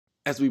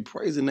As we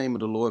praise the name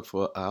of the Lord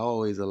for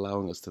always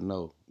allowing us to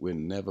know we're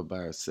never by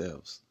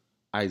ourselves,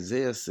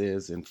 Isaiah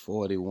says in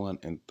 41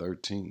 and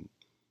 13,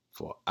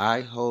 "For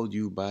I hold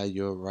you by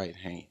your right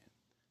hand,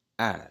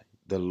 I,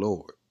 the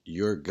Lord,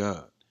 your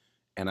God,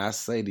 and I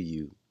say to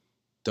you,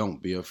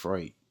 don't be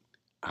afraid.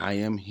 I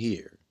am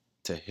here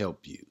to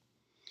help you."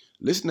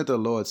 Listen to the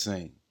Lord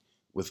saying,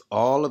 with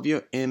all of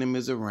your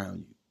enemies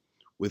around you,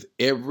 with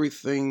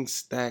everything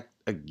stacked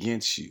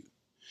against you,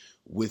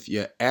 with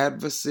your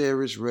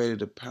adversaries ready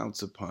to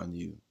pounce upon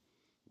you,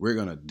 we're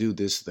going to do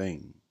this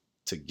thing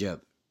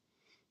together.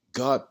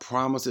 God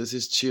promises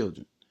his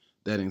children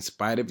that in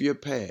spite of your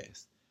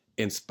past,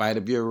 in spite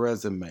of your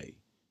resume,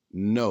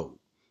 know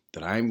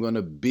that I'm going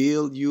to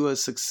build you a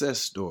success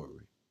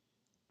story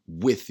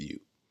with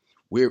you.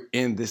 We're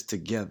in this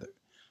together.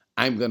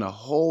 I'm going to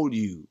hold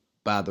you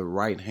by the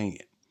right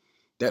hand.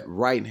 That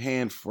right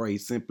hand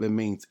phrase simply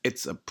means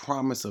it's a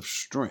promise of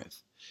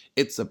strength.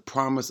 It's a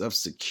promise of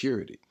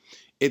security.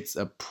 It's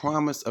a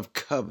promise of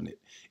covenant.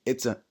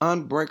 It's an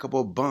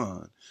unbreakable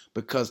bond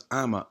because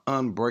I'm an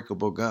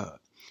unbreakable God.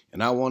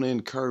 And I want to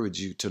encourage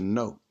you to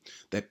know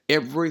that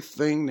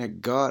everything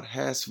that God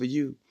has for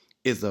you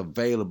is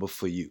available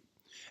for you.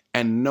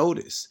 And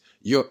notice,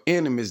 your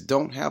enemies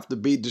don't have to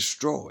be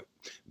destroyed.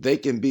 They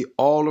can be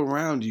all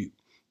around you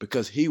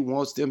because he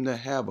wants them to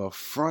have a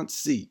front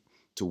seat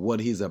to what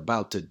he's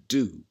about to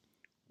do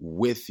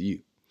with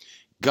you.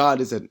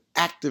 God is an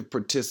active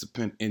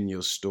participant in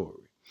your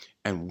story.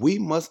 And we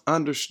must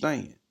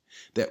understand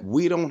that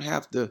we don't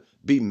have to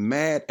be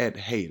mad at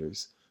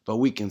haters, but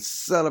we can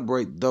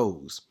celebrate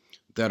those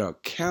that are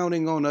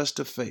counting on us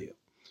to fail.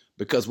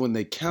 Because when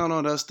they count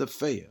on us to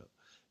fail,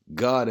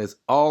 God has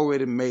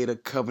already made a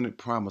covenant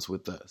promise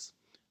with us.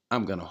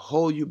 I'm going to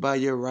hold you by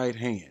your right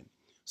hand,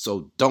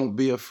 so don't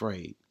be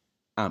afraid.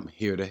 I'm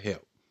here to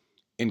help.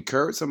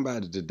 Encourage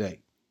somebody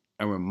today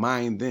and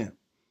remind them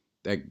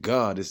that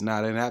God is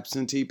not an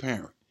absentee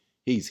parent.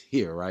 He's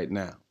here right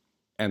now.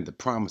 And the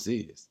promise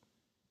is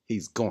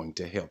he's going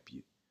to help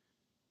you.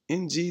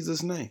 In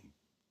Jesus' name,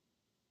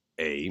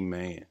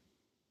 amen.